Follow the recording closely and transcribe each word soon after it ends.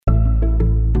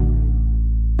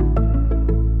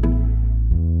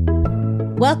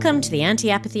Welcome to the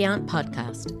Anti-Apathy Aunt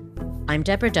podcast. I'm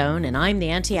Deborah Doan, and I'm the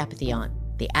Anti-Apathy Aunt,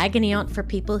 the agony aunt for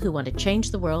people who want to change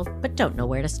the world but don't know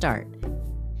where to start.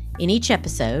 In each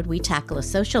episode, we tackle a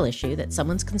social issue that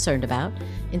someone's concerned about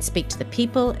and speak to the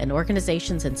people and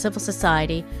organizations in civil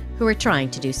society who are trying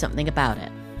to do something about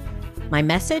it. My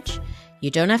message?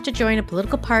 You don't have to join a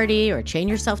political party or chain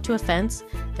yourself to a fence.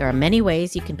 There are many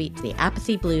ways you can beat the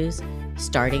apathy blues,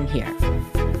 starting here.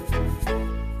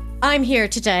 I'm here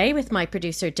today with my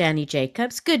producer, Danny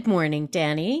Jacobs. Good morning,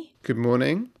 Danny. Good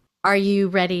morning. Are you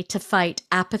ready to fight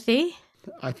apathy?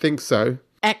 I think so.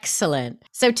 Excellent.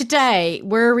 So today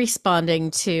we're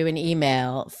responding to an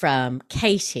email from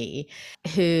Katie,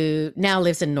 who now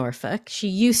lives in Norfolk. She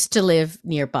used to live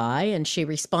nearby, and she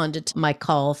responded to my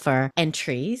call for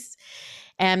entries.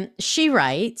 And she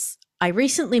writes, I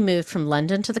recently moved from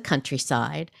London to the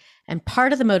countryside, and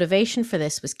part of the motivation for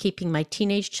this was keeping my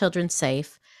teenage children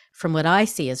safe from what I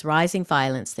see as rising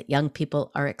violence that young people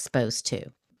are exposed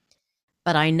to.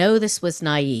 But I know this was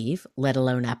naive, let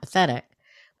alone apathetic.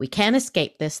 We can't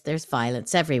escape this. There's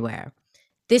violence everywhere.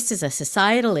 This is a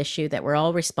societal issue that we're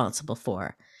all responsible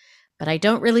for. But I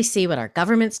don't really see what our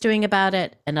government's doing about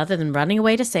it. And other than running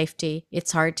away to safety,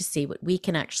 it's hard to see what we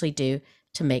can actually do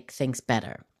to make things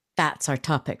better. That's our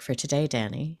topic for today,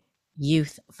 Danny.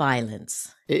 Youth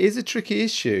violence. It is a tricky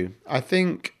issue. I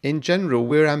think in general,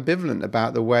 we're ambivalent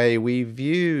about the way we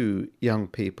view young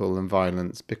people and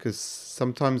violence, because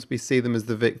sometimes we see them as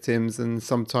the victims and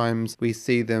sometimes we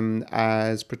see them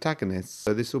as protagonists.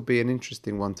 So this will be an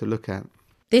interesting one to look at.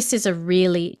 This is a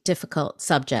really difficult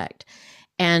subject.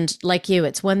 And like you,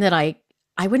 it's one that I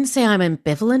wouldn't say I'm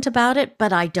ambivalent about it,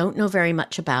 but I don't know very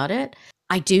much about it.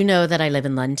 I do know that I live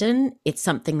in London. It's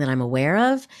something that I'm aware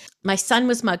of. My son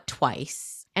was mugged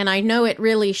twice, and I know it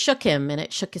really shook him and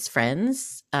it shook his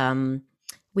friends.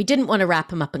 We didn't want to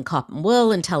wrap him up in cotton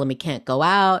wool and tell him he can't go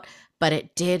out, but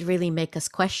it did really make us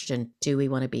question, do we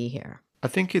want to be here? I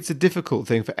think it's a difficult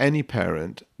thing for any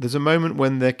parent. There's a moment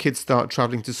when their kids start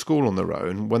travelling to school on their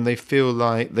own, when they feel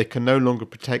like they can no longer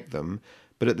protect them,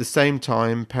 but at the same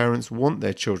time, parents want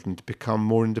their children to become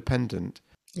more independent.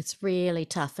 It's really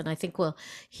tough, and I think we'll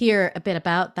hear a bit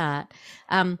about that.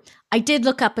 I did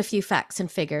look up a few facts and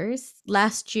figures.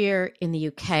 Last year in the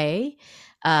UK,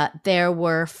 there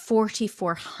were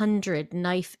 4,400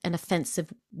 knife and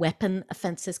offensive weapon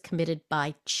offences committed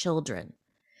by children.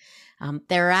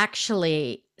 There are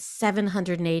actually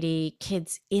 780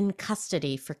 kids in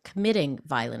custody for committing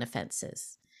violent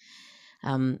offences.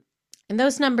 And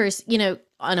those numbers,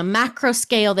 on a macro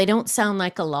scale, they don't sound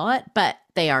like a lot, but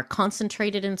they are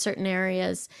concentrated in certain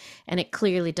areas, and it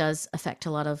clearly does affect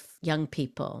a lot of young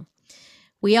people.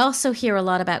 We also hear a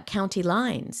lot about county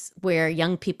lines where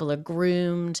young people are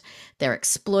groomed, they're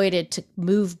exploited to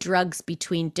move drugs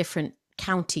between different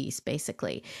counties,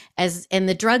 basically. And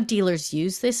the drug dealers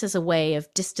use this as a way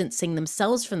of distancing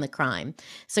themselves from the crime.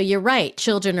 So you're right,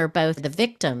 children are both the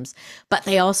victims, but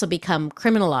they also become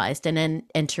criminalized and then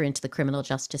enter into the criminal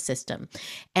justice system.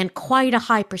 And quite a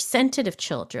high percentage of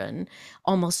children,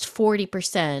 almost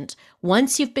 40%,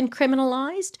 once you've been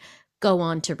criminalized, go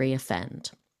on to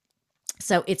reoffend.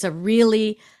 So it's a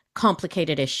really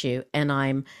complicated issue, and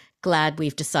I'm glad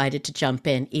we've decided to jump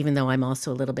in, even though I'm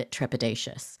also a little bit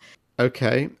trepidatious.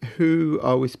 Okay, who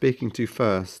are we speaking to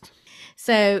first?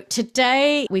 So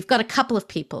today we've got a couple of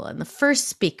people, and the first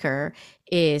speaker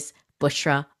is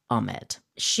Bushra Ahmed.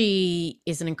 She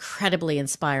is an incredibly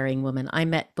inspiring woman. I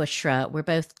met Bushra. We're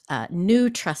both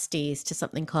new trustees to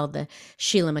something called the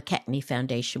Sheila McKechnie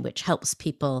Foundation, which helps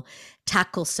people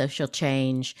tackle social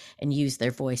change and use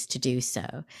their voice to do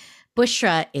so.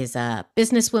 Bushra is a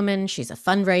businesswoman. She's a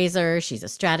fundraiser. She's a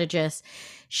strategist.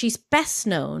 She's best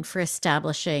known for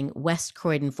establishing West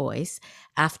Croydon Voice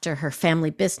after her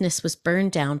family business was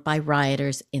burned down by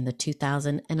rioters in the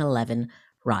 2011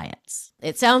 riots.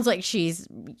 It sounds like she's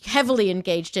heavily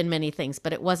engaged in many things,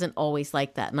 but it wasn't always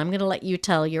like that. And I'm going to let you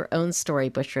tell your own story,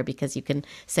 Bushra, because you can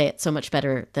say it so much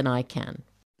better than I can.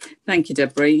 Thank you,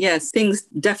 Deborah. Yes, things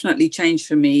definitely changed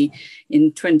for me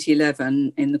in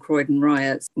 2011 in the Croydon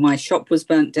riots. My shop was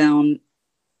burnt down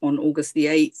on August the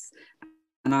 8th,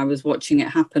 and I was watching it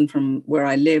happen from where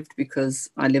I lived because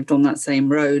I lived on that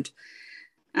same road.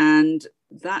 And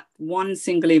that one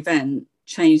single event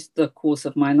changed the course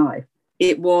of my life.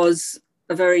 It was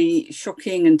a very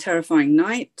shocking and terrifying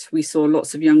night. We saw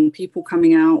lots of young people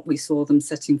coming out. We saw them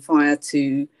setting fire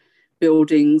to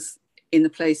buildings in the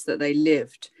place that they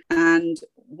lived. And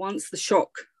once the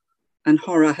shock and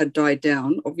horror had died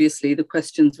down, obviously the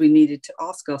questions we needed to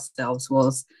ask ourselves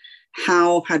was,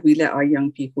 how had we let our young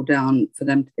people down for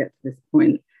them to get to this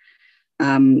point?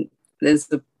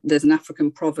 There's a There's an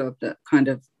African proverb that kind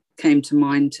of came to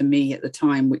mind to me at the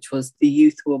time, which was the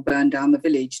youth will burn down the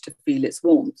village to feel its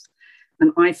warmth.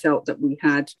 And I felt that we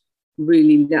had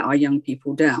really let our young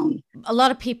people down. A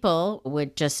lot of people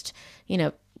would just,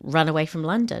 run away from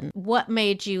London. What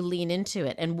made you lean into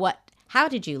it, and how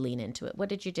did you lean into it? What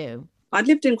did you do? I'd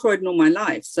lived in Croydon all my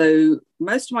life, so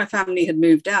most of my family had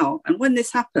moved out. And when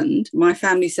this happened, my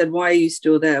family said, why are you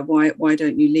still there? Why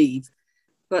don't you leave?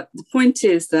 But the point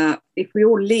is that if we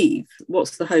all leave,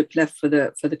 what's the hope left for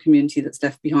the community that's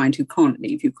left behind who can't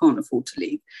leave, who can't afford to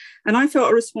leave? And I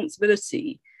felt a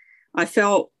responsibility. I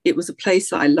felt it was a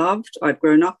place that I loved, I'd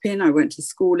grown up in, I went to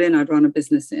school in, I'd run a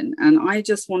business in, and I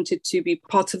just wanted to be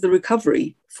part of the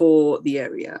recovery for the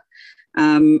area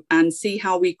and see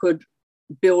how we could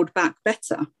build back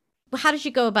better. How did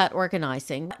you go about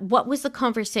organising? What was the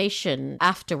conversation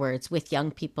afterwards with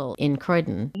young people in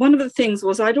Croydon? One of the things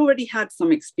was I'd already had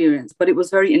some experience, but it was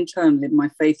very internal in my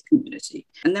faith community.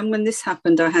 And then when this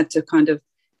happened, I had to kind of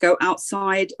go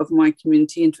outside of my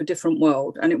community into a different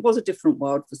world. And it was a different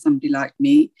world for somebody like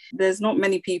me. There's not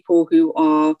many people who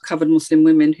are covered Muslim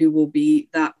women who will be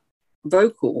that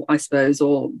vocal, I suppose,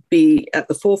 or be at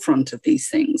the forefront of these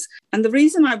things. And the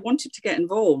reason I wanted to get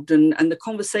involved and the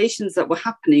conversations that were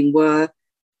happening were,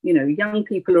 young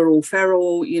people are all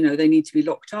feral, they need to be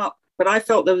locked up. But I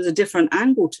felt there was a different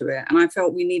angle to it. And I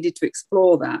felt we needed to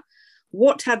explore that.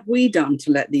 What had we done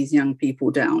to let these young people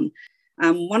down?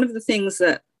 One of the things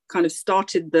that kind of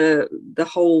started the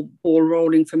whole ball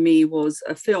rolling for me was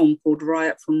a film called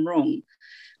Riot from Wrong,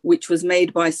 which was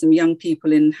made by some young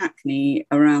people in Hackney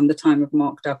around the time of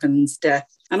Mark Duggan's death.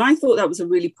 And I thought that was a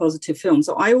really positive film.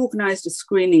 So I organised a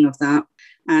screening of that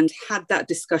and had that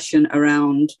discussion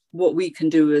around what we can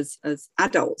do as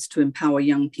adults to empower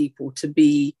young people to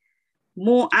be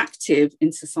more active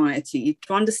in society,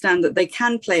 to understand that they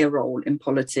can play a role in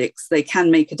politics, they can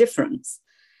make a difference.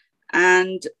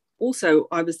 And also,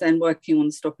 I was then working on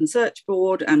the Stop and Search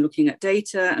board and looking at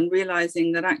data and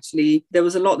realising that actually there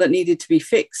was a lot that needed to be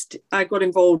fixed. I got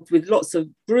involved with lots of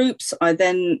groups. I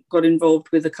then got involved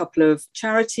with a couple of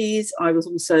charities. I was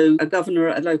also a governor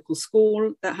at a local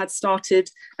school that had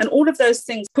started. And all of those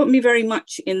things put me very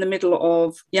much in the middle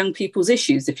of young people's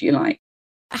issues, if you like.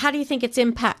 How do you think it's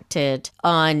impacted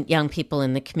on young people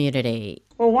in the community?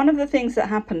 Well, one of the things that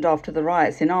happened after the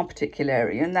riots in our particular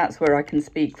area, and that's where I can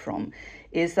speak from,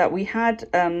 is that we had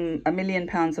 £1 million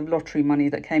of lottery money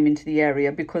that came into the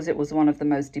area because it was one of the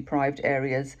most deprived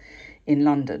areas in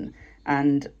London.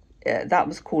 And that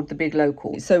was called the Big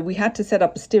Local. So we had to set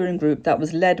up a steering group that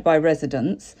was led by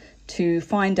residents to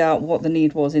find out what the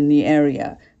need was in the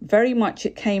area. Very much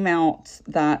it came out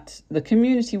that the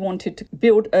community wanted to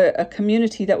build a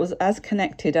community that was as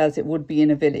connected as it would be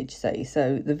in a village, say.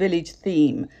 So the village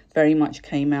theme very much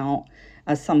came out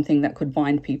as something that could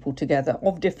bind people together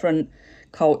of different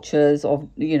cultures, of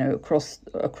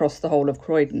across the whole of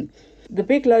Croydon. The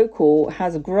Big Local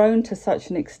has grown to such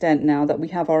an extent now that we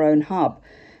have our own hub.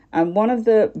 And one of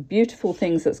the beautiful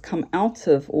things that's come out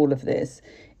of all of this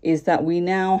is that we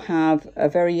now have a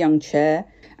very young chair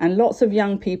and lots of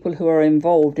young people who are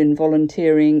involved in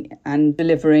volunteering and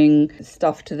delivering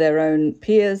stuff to their own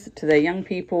peers, to their young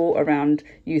people around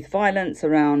youth violence,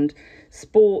 around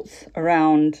sports,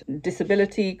 around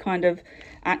disability kind of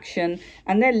action,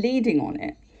 and they're leading on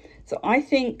it. So I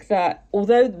think that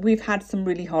although we've had some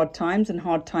really hard times and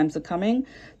hard times are coming,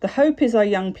 the hope is our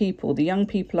young people. The young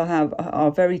people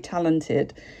are very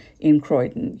talented in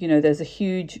Croydon. There's a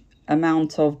huge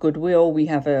amount of goodwill. We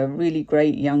have a really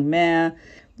great young mayor,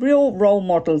 real role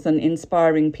models and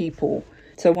inspiring people.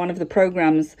 So one of the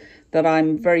programs that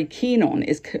I'm very keen on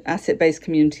is asset-based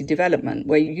community development,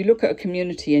 where you look at a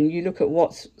community and you look at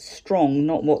what's strong,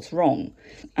 not what's wrong.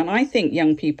 And I think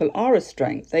young people are a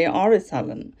strength. They are a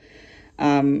talent.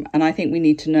 And I think we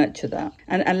need to nurture that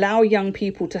and allow young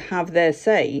people to have their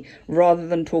say rather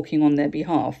than talking on their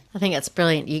behalf. I think that's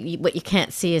brilliant. What you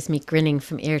can't see is me grinning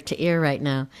from ear to ear right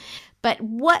now. But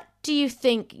what do you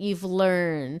think you've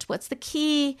learned? What's the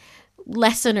key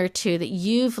lesson or two that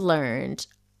you've learned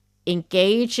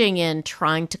engaging in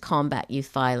trying to combat youth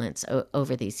violence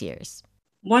over these years?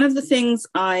 One of the things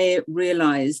I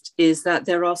realized is that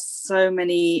there are so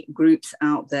many groups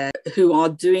out there who are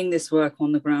doing this work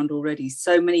on the ground already.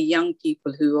 So many young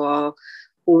people who are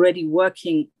already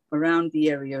working around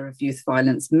the area of youth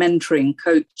violence, mentoring,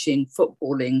 coaching,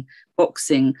 footballing,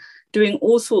 boxing, doing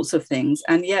all sorts of things.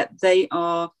 And yet they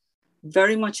are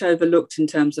very much overlooked in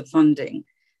terms of funding.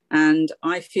 And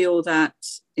I feel that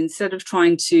instead of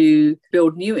trying to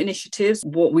build new initiatives,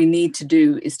 what we need to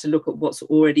do is to look at what's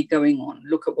already going on,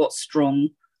 look at what's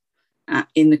strong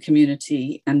in the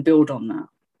community and build on that.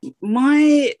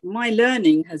 My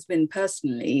learning has been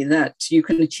personally that you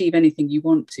can achieve anything you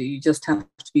want to. You just have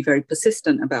to be very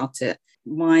persistent about it.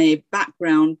 My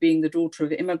background being the daughter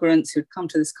of immigrants who'd come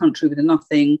to this country with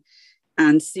nothing,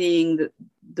 and seeing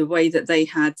the way that they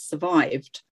had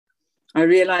survived, I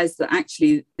realized that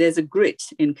actually there's a grit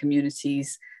in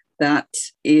communities that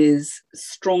is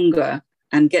stronger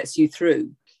and gets you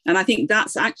through. And I think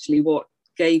that's actually what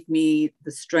gave me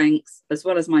the strength, as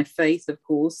well as my faith, of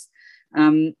course,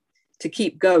 to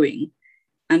keep going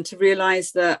and to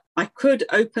realize that I could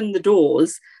open the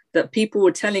doors that people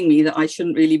were telling me that I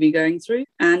shouldn't really be going through.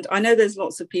 And I know there's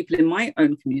lots of people in my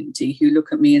own community who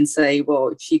look at me and say, well,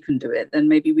 if she can do it, then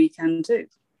maybe we can too.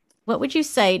 What would you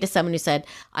say to someone who said,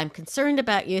 I'm concerned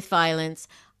about youth violence,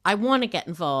 I want to get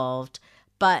involved,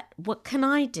 but what can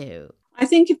I do? I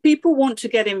think if people want to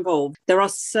get involved, there are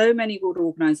so many good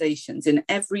organizations in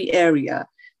every area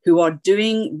who are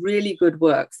doing really good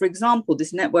work. For example,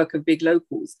 this network of big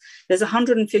locals, there's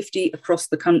 150 across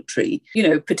the country. You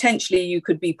know, potentially you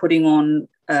could be putting on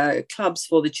clubs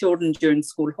for the children during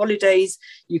school holidays.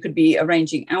 You could be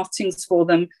arranging outings for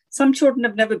them. Some children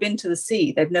have never been to the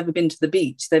sea. They've never been to the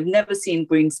beach. They've never seen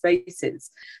green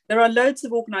spaces. There are loads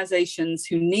of organizations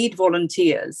who need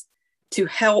volunteers to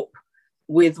help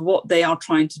with what they are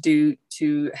trying to do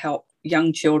to help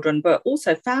young children, but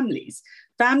also families.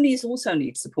 Families also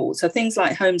need support. So things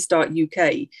like Home Start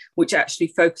UK, which actually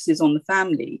focuses on the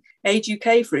family. Age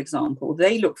UK, for example,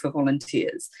 they look for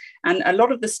volunteers. And a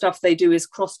lot of the stuff they do is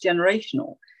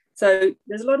cross-generational. So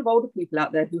there's a lot of older people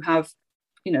out there who have,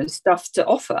 you know, stuff to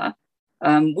offer,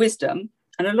 wisdom,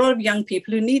 and a lot of young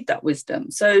people who need that wisdom.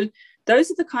 So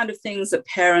those are the kind of things that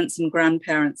parents and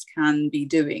grandparents can be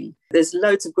doing. There's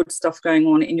loads of good stuff going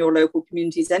on in your local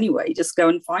communities anyway. Just go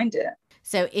and find it.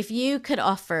 So if you could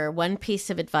offer one piece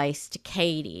of advice to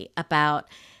Katie about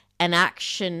an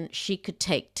action she could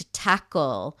take to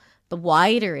tackle the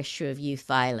wider issue of youth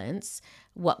violence,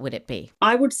 what would it be?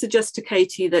 I would suggest to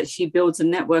Katie that she builds a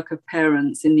network of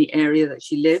parents in the area that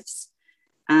she lives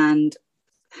and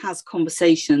has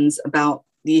conversations about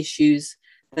the issues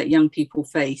that young people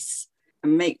face,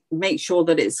 and make sure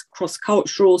that it's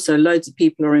cross-cultural, so loads of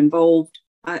people are involved.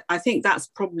 I think that's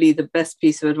probably the best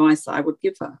piece of advice that I would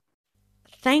give her.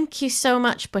 Thank you so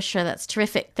much, Bushra. That's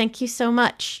terrific. Thank you so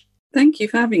much. Thank you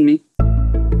for having me.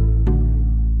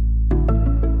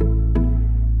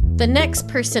 The next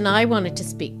person I wanted to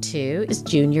speak to is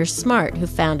Junior Smart, who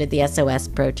founded the SOS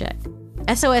Project.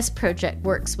 SOS Project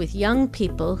works with young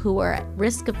people who are at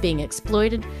risk of being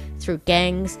exploited through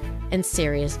gangs and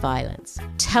serious violence.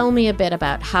 Tell me a bit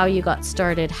about how you got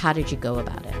started. How did you go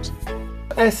about it?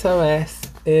 SOS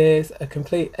is a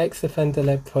complete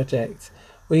ex-offender-led project.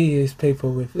 We use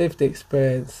people with lived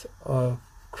experience of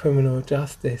criminal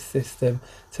justice system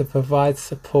to provide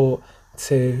support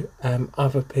to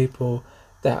other people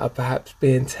that are perhaps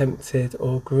being tempted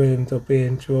or groomed or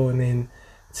being drawn in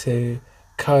to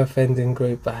co-offending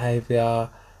group behaviour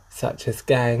such as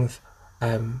gangs,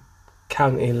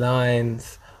 county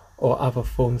lines or other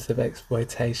forms of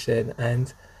exploitation.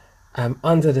 And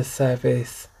under the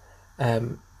service,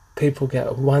 people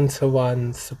get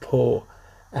one-to-one support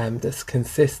that's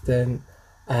consistent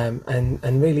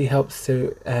and really helps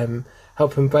to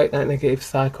help them break that negative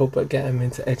cycle but get them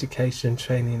into education,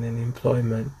 training and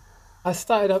employment. I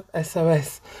started up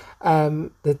SOS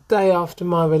the day after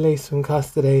my release from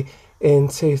custody in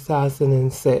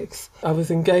 2006. I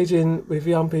was engaging with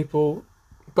young people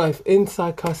both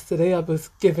inside custody. I was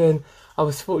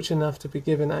fortunate enough to be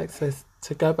given access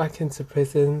to go back into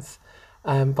prisons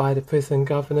by the prison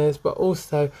governors, but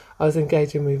also I was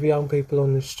engaging with young people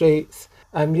on the streets.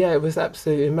 It was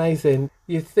absolutely amazing.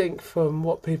 You think from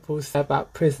what people say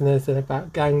about prisoners and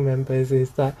about gang members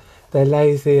is that they're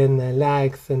lazy and they're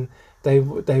lags and they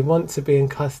want to be in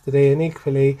custody, and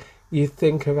equally you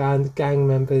think around gang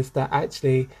members that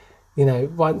actually, you know,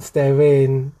 once they're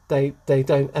in, they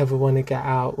don't ever want to get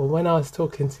out. Well, when I was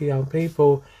talking to young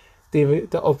people,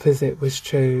 the opposite was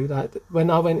true. Like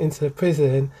when I went into the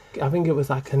prison, I think it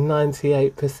was like a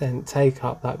 98% take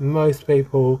up. Like most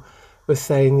people were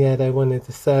saying, yeah, they wanted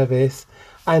the service.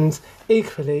 And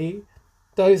equally,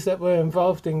 those that were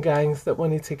involved in gangs that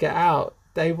wanted to get out,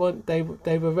 they were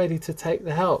ready to take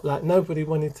the help. Like nobody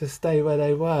wanted to stay where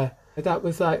they were. That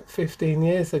was like 15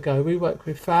 years ago. We work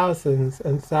with thousands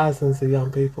and thousands of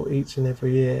young people each and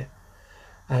every year.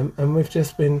 And we've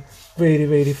just been really,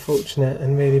 really fortunate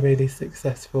and really, really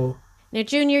successful. Now,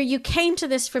 Junior, you came to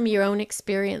this from your own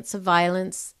experience of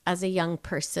violence as a young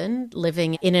person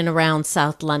living in and around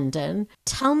South London.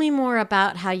 Tell me more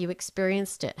about how you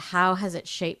experienced it. How has it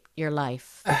shaped your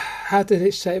life? How did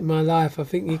it shape my life? I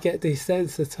think you get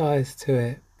desensitized to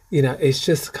it. you know, it's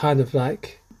just kind of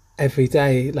like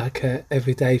everyday, like a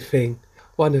everyday thing.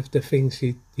 One of the things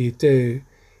you do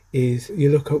is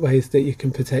you look at ways that you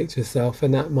can protect yourself,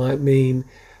 and that might mean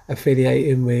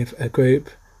affiliating with a group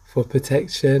for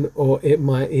protection, or it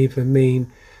might even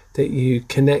mean that you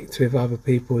connect with other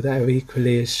people that are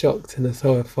equally as shocked and as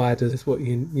horrified as what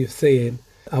you're seeing.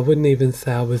 I wouldn't even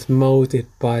say I was moulded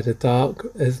by the dark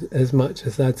as much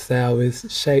as I'd say I was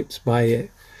shaped by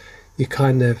it. You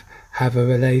kind of have a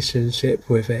relationship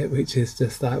with it, which is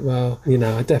just like, well, you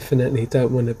know, I definitely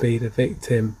don't want to be the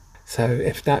victim. So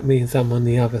if that means I'm on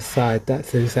the other side,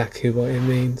 that's exactly what it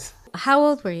means. How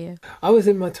old were you? I was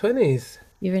in my 20s.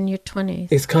 You're in your 20s.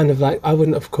 It's kind of like, I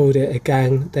wouldn't have called it a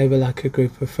gang. They were like a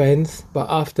group of friends. But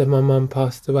after my mum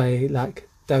passed away, like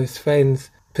those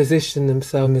friends positioned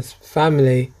themselves as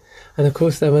family. And of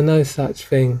course, there were no such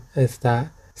thing as that.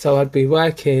 So I'd be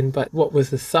working, but what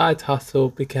was a side hustle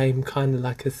became kind of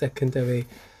like a secondary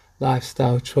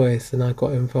lifestyle choice. And I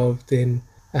got involved in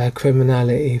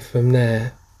criminality from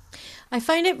there. I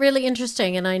find it really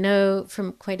interesting, and I know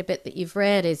from quite a bit that you've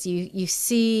read, is you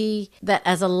see that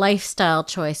as a lifestyle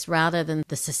choice rather than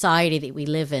the society that we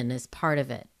live in as part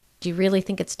of it. Do you really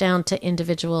think it's down to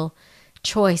individual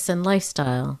choice and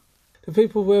lifestyle? The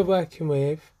people we're working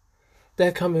with,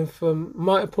 they're coming from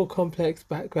multiple complex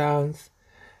backgrounds.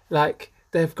 Like,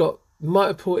 they've got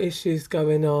multiple issues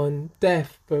going on,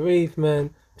 death,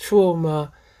 bereavement,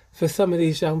 trauma. For some of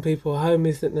these young people, home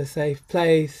isn't a safe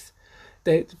place.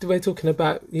 We're talking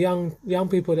about young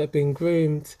people that have been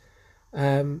groomed.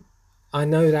 I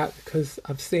know that because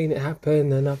I've seen it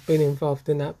happen and I've been involved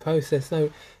in that process.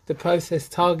 So the process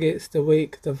targets the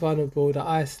weak, the vulnerable, the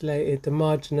isolated, the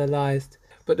marginalised.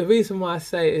 But the reason why I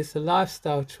say it's a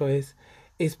lifestyle choice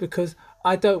is because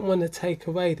I don't want to take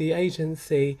away the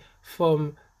agency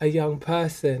from a young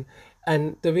person.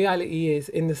 And the reality is,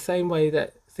 in the same way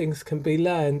that things can be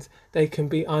learned, they can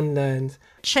be unlearned.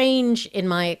 Change, in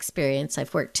my experience,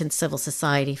 I've worked in civil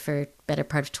society for better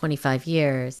part of 25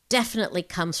 years, definitely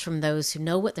comes from those who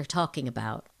know what they're talking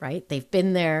about, right? They've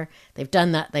been there, they've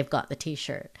done that, they've got the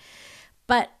t-shirt.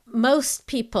 But most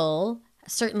people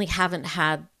certainly haven't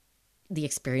had the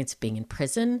experience of being in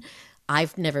prison.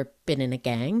 I've never been in a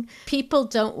gang. People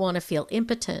don't want to feel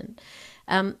impotent.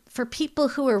 For people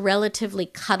who are relatively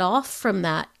cut off from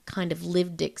that kind of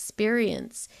lived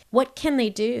experience, what can they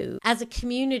do? As a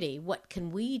community, what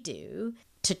can we do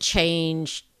to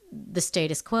change the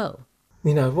status quo?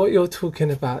 You know, what you're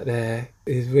talking about there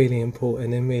is really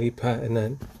important and really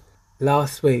pertinent.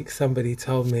 Last week, somebody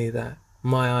told me that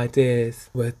my ideas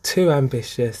were too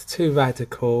ambitious, too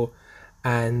radical,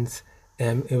 and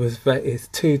it's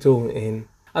too daunting.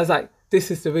 I was like, this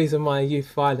is the reason why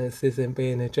youth violence isn't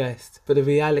being addressed. But the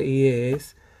reality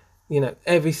is, you know,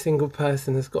 every single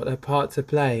person has got their part to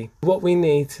play. What we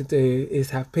need to do is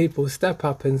have people step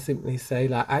up and simply say,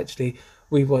 like, actually,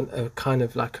 we want a kind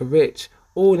of like a rich,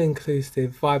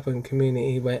 all-inclusive, vibrant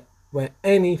community where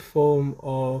any form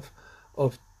of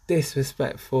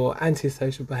disrespectful,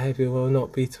 antisocial behaviour will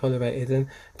not be tolerated. And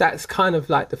that's kind of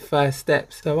like the first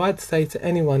step. So I'd say to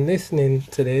anyone listening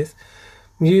to this,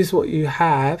 use what you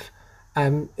have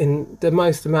in the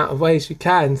most amount of ways you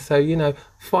can. So, you know,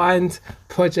 find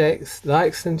projects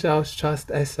like St Giles Trust,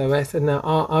 SOS, and there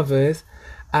are others,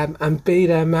 and be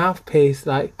their mouthpiece.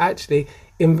 Like, actually,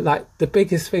 the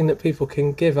biggest thing that people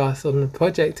can give us on the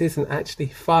project isn't actually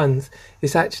funds,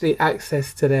 it's actually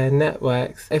access to their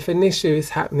networks. If an issue is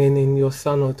happening in your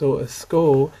son or daughter's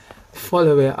school,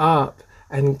 follow it up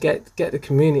and get the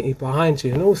community behind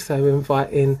you, and also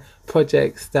invite in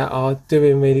projects that are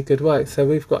doing really good work. So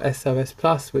we've got SOS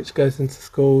Plus, which goes into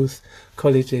schools,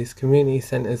 colleges, community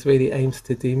centres, really aims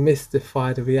to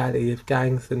demystify the reality of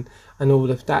gangs and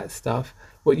all of that stuff.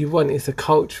 What you want is a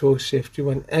cultural shift. You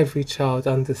want every child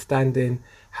understanding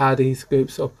how these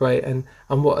groups operate and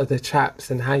what are the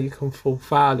traps and how you can fall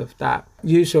foul of that.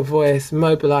 Use your voice,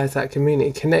 mobilise that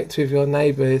community, connect with your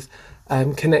neighbours,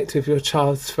 connect with your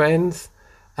child's friends,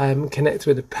 connect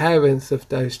with the parents of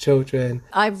those children.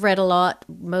 I've read a lot,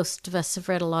 most of us have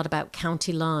read a lot about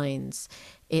county lines.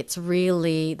 It's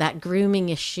really, that grooming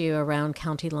issue around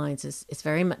county lines is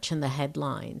very much in the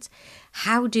headlines.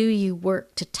 How do you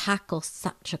work to tackle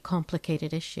such a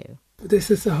complicated issue? This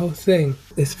is the whole thing.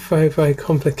 It's a very, very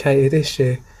complicated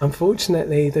issue.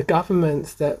 Unfortunately, the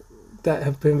governments that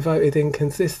have been voted in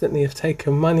consistently have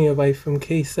taken money away from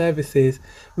key services,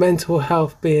 mental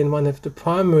health being one of the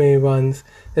primary ones.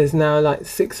 There's now like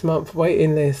 6-month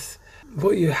waiting lists.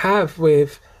 What you have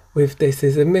with this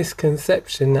is a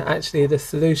misconception that actually the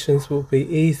solutions will be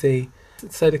easy.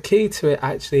 So the key to it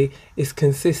actually is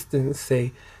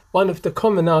consistency. One of the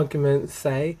common arguments,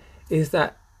 say, is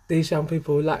that these young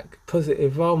people lack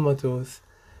positive role models.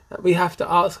 We have to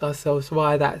ask ourselves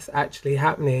why that's actually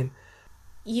happening.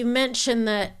 You mentioned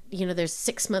that, there's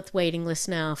a 6-month waiting list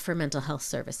now for mental health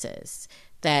services,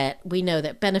 that we know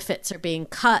that benefits are being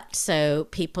cut. So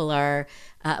people are,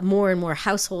 more and more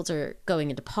households are going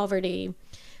into poverty.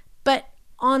 But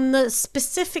on the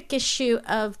specific issue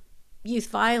of youth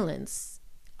violence,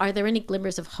 are there any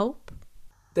glimmers of hope?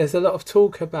 There's a lot of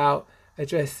talk about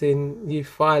addressing youth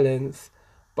violence,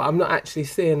 but I'm not actually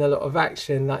seeing a lot of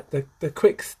action, like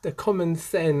the common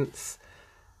sense,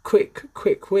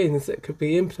 quick wins that could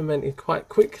be implemented quite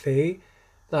quickly.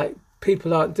 Like,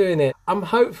 people aren't doing it. I'm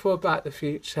hopeful about the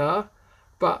future,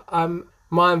 but I'm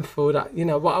mindful that,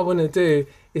 what I want to do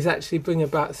is actually bring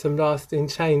about some lasting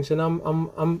change. And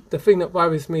I'm the thing that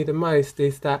worries me the most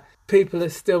is that people are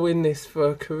still in this for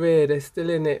a career. They're still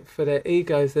in it for their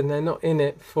egos, and they're not in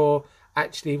it for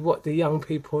actually what the young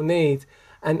people need.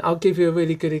 And I'll give you a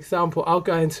really good example. I'll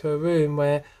go into a room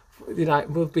where,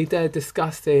 we'll be there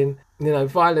discussing,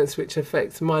 violence which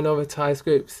affects minoritized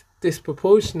groups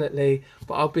disproportionately,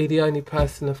 but I'll be the only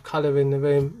person of colour in the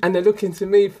room. And they're looking to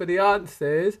me for the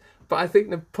answers, but I think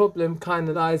the problem kind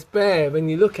of lies bare when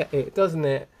you look at it, doesn't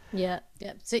it? Yeah.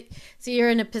 So you're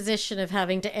in a position of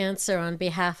having to answer on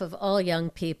behalf of all young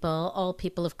people, all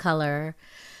people of colour,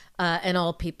 and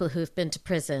all people who've been to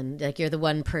prison. Like, you're the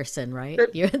one person, right?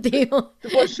 You're the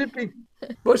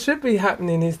What should be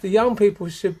happening is the young people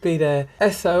should be there.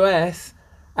 SOS,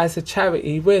 as a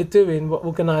charity, we're doing what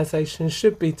organisations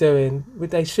should be doing.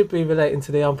 They should be relating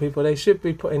to the young people. They should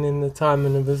be putting in the time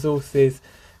and the resources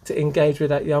to engage with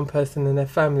that young person and their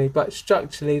family. But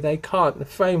structurally, they can't. The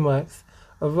frameworks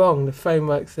are wrong. The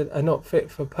frameworks are not fit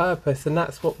for purpose, and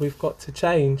that's what we've got to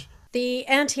change. The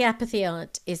anti-apathy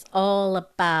aunt is all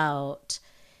about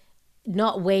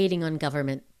not waiting on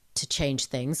government to change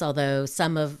things, although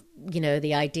some of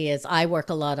the ideas, I work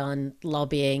a lot on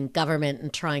lobbying government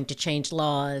and trying to change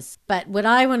laws. But what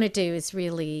I want to do is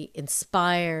really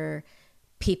inspire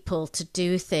people to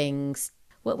do things.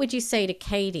 What would you say to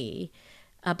Katie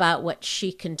about what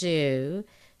she can do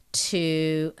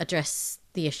to address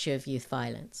the issue of youth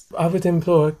violence? I would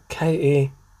implore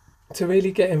Katie to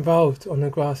really get involved on a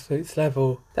grassroots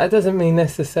level. That doesn't mean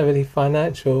necessarily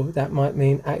financial. That might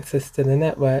mean access to the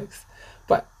networks.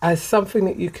 But as something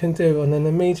that you can do on an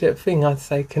immediate thing, I'd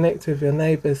say connect with your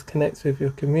neighbours, connect with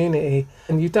your community.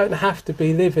 And you don't have to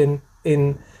be living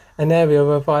in an area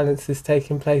where violence is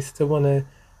taking place to want to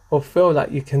or feel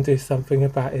like you can do something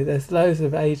about it. There's loads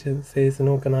of agencies and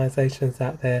organisations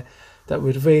out there that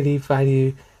would really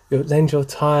value lend your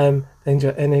time, lend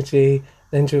your energy,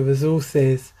 lend your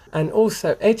resources. And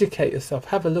also educate yourself,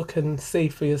 have a look and see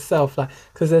for yourself,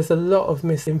 because there's a lot of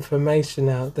misinformation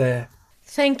out there.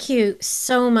 Thank you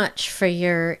so much for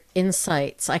your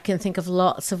insights. I can think of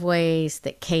lots of ways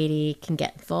that Katie can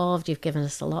get involved. You've given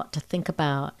us a lot to think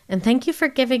about. And thank you for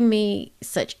giving me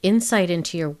such insight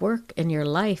into your work and your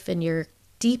life and your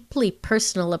deeply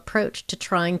personal approach to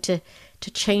trying to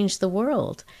change the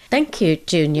world. Thank you,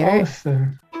 Junior.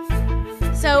 Awesome.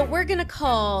 So we're going to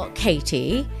call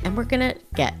Katie and we're going to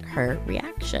get her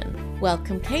reaction.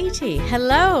 Welcome, Katie.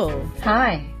 Hello.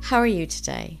 Hi. How are you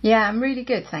today? Yeah, I'm really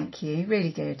good, thank you.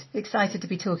 Really good. Excited to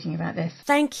be talking about this.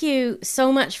 Thank you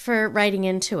so much for writing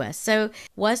into us. So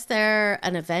was there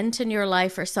an event in your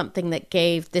life or something that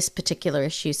gave this particular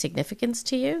issue significance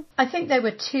to you? I think there were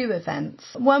two events.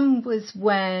 One was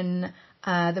when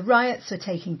the riots were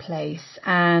taking place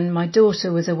and my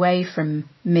daughter was away from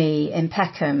me in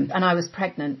Peckham and I was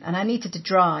pregnant and I needed to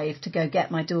drive to go get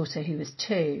my daughter who was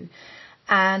 2.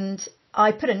 And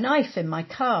I put a knife in my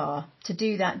car to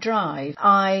do that drive.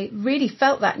 I really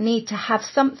felt that need to have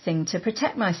something to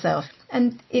protect myself.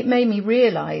 And it made me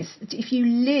realise that if you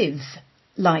live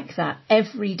like that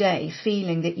every day,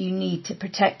 feeling that you need to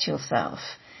protect yourself,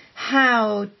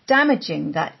 how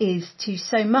damaging that is to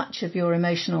so much of your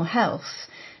emotional health,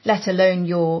 let alone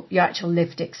your actual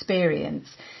lived experience.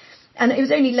 And it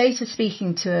was only later,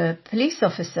 speaking to a police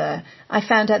officer, I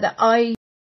found out that I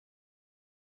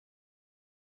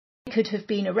could have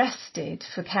been arrested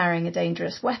for carrying a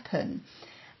dangerous weapon.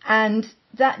 And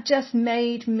that just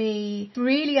made me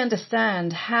really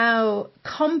understand how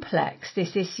complex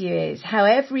this issue is, how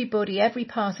every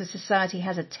part of society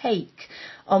has a take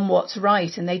on what's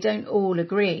right and they don't all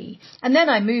agree. And then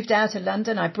I moved out of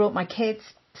London, I brought my kids.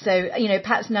 So,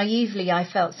 perhaps naively I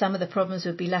felt some of the problems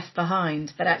would be left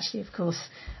behind. But actually, of course,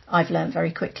 I've learned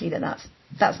very quickly that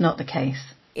that's not the case.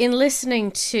 In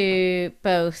listening to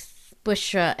both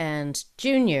Bushra and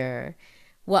Junior,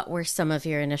 what were some of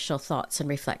your initial thoughts and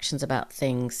reflections about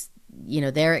things,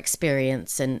 their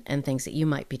experience and things that you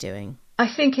might be doing?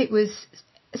 I think it was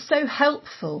so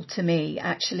helpful to me,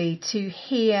 actually, to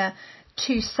hear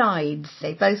two sides.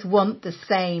 They both want the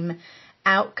same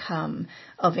outcome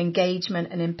of engagement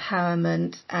and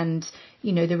empowerment and,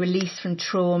 you know, the release from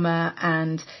trauma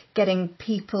and getting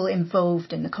people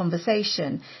involved in the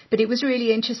conversation. But it was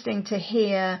really interesting to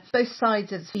hear both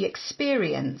sides of the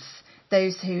experience.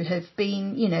 Those who have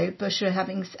been, you know, Bushra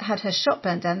having had her shop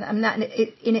burnt down, and that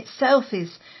in itself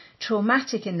is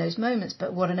traumatic in those moments,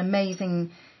 but what an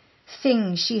amazing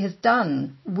thing she has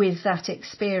done with that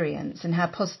experience and how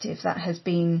positive that has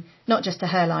been, not just to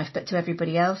her life, but to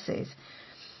everybody else's.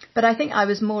 But I think I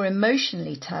was more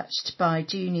emotionally touched by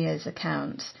Junior's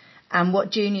account and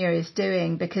what Junior is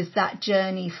doing, because that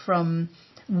journey from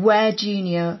where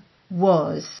Junior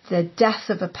was, the death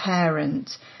of a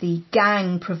parent, the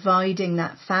gang providing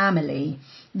that family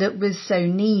that was so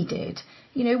needed.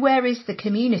 You know, where is the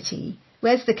community?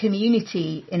 Where's the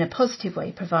community in a positive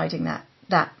way providing that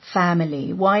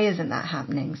family? Why isn't that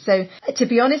happening? So to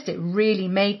be honest, it really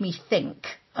made me think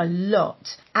a lot.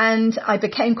 And I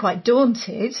became quite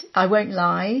daunted, I won't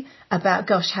lie, about,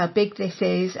 gosh, how big this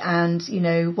is and, you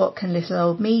know, what can little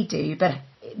old me do? But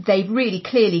they really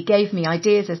clearly gave me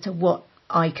ideas as to what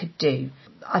I could do.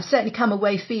 I've certainly come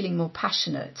away feeling more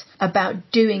passionate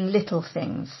about doing little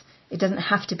things. It doesn't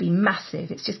have to be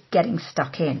massive. It's just getting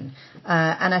stuck in.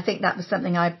 And I think that was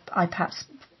something I perhaps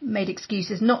made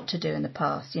excuses not to do in the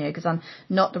past, you know, because I'm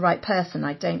not the right person.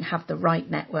 I don't have the right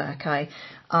network.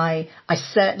 I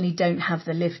certainly don't have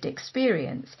the lived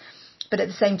experience. But at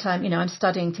the same time, you know, I'm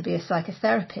studying to be a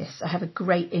psychotherapist. I have a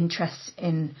great interest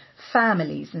in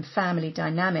families and family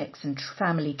dynamics and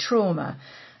family trauma.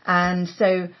 And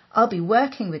so I'll be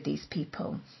working with these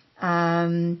people.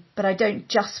 But I don't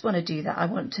just want to do that. I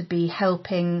want to be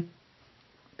helping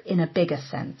in a bigger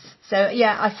sense. So,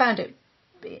 yeah, I found it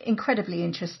incredibly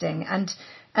interesting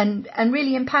and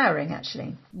really empowering,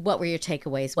 actually. What were your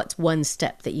takeaways? What's one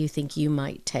step that you think you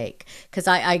might take? Because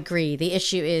I agree, the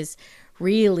issue is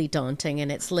really daunting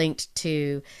and it's linked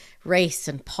to race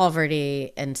and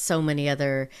poverty and so many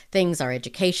other things, our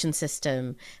education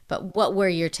system. But what were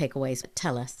your takeaways?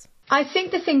 Tell us. I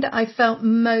think the thing that I felt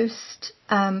most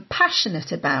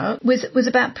passionate about was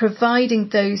about providing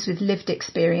those with lived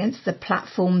experience the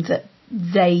platform that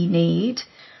they need.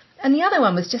 And the other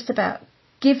one was just about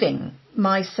giving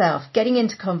myself, getting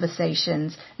into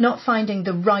conversations, not finding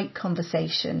the right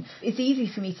conversation. It's easy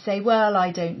for me to say, well,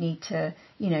 I don't need to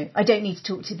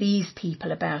talk to these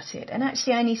people about it. And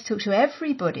actually, I need to talk to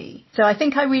everybody. So I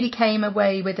think I really came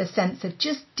away with a sense of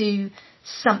just do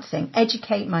something,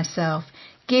 educate myself,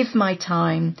 give my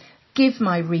time, give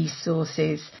my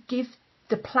resources, give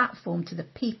the platform to the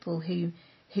people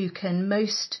who can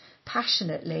most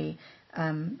passionately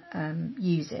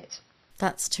use it.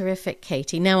 That's terrific,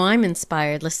 Katie. Now I'm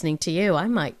inspired listening to you. I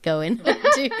might go in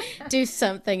and do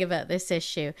something about this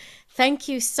issue. Thank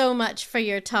you so much for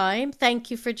your time.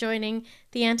 Thank you for joining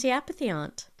the Anti-Apathy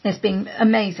Aunt. It's been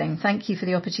amazing. Thank you for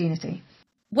the opportunity.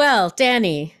 Well,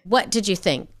 Danny, what did you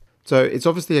think? So it's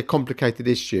obviously a complicated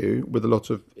issue with a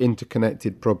lot of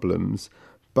interconnected problems.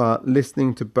 But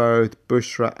listening to both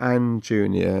Bushra and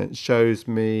Junior shows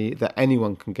me that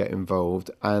anyone can get involved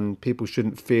and people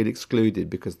shouldn't feel excluded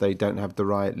because they don't have the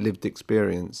right lived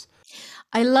experience.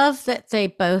 I love that they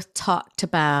both talked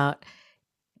about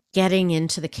getting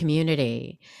into the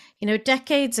community. You know,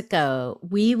 decades ago,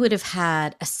 we would have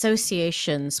had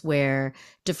associations where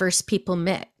diverse people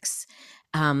mix.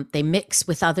 They mix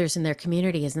with others in their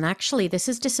communities. And actually, this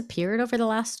has disappeared over the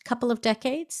last couple of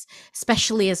decades,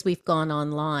 especially as we've gone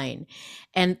online.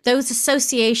 And those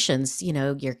associations, you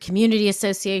know, your community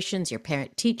associations, your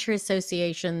parent-teacher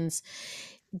associations,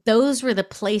 those were the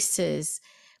places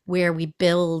where we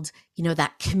build, you know,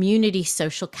 that community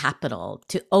social capital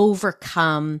to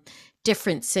overcome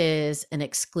differences and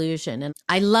exclusion. And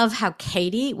I love how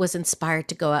Katie was inspired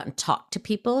to go out and talk to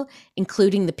people,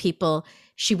 including the people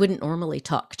she wouldn't normally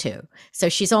talk to. So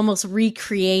she's almost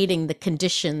recreating the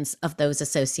conditions of those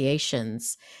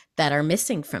associations that are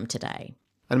missing from today.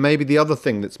 And maybe the other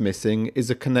thing that's missing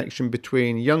is a connection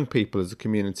between young people as a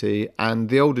community and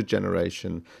the older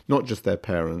generation, not just their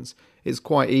parents. It's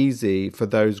quite easy for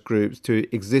those groups to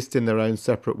exist in their own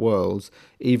separate worlds,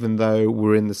 even though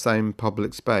we're in the same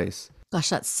public space. Gosh,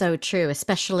 that's so true,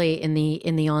 especially in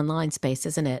the online space,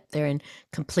 isn't it? They're in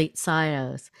complete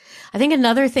silos. I think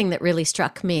another thing that really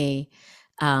struck me,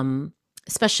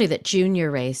 especially that Junior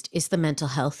raised, is the mental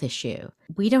health issue.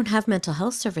 We don't have mental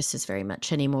health services very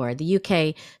much anymore. The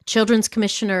UK Children's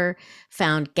Commissioner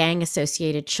found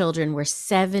gang-associated children were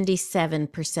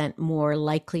 77% more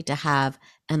likely to have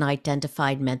an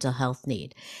identified mental health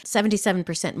need,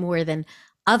 77% more than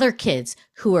other kids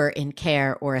who are in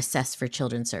care or assessed for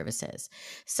children's services.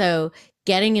 So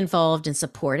getting involved in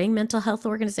supporting mental health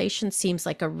organizations seems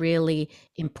like a really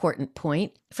important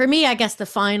point. For me, I guess the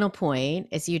final point,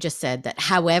 as you just said, that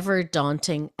however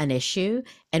daunting an issue,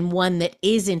 and one that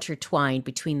is intertwined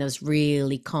between those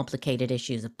really complicated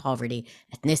issues of poverty,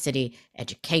 ethnicity,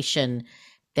 education,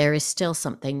 there is still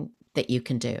something that you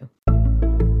can do.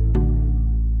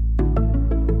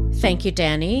 Thank you,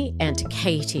 Danny, and to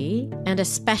Katie, and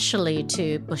especially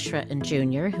to Bushra and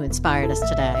Junior, who inspired us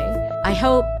today. I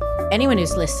hope anyone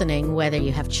who's listening, whether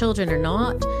you have children or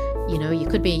not, you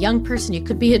could be a young person, you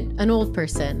could be an old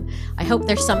person. I hope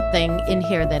there's something in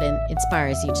here that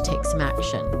inspires you to take some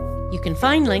action. You can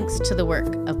find links to the work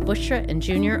of Bushra and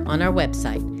Junior on our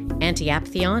website,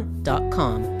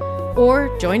 antiapathyaunt.com,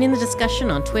 or join in the discussion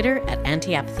on Twitter at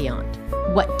antiapathyaunt.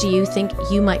 What do you think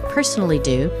you might personally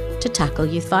do to tackle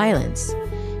youth violence?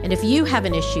 And if you have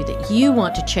an issue that you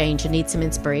want to change and need some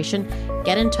inspiration,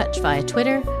 get in touch via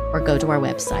Twitter or go to our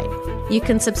website. You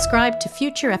can subscribe to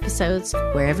future episodes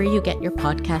wherever you get your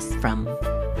podcasts from.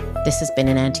 This has been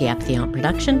an Anti-Apathy Aunt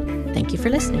production. Thank you for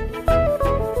listening.